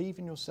just believe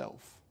in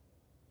yourself,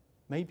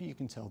 maybe you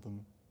can tell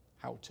them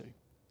how to.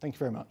 Thank you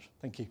very much.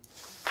 Thank you.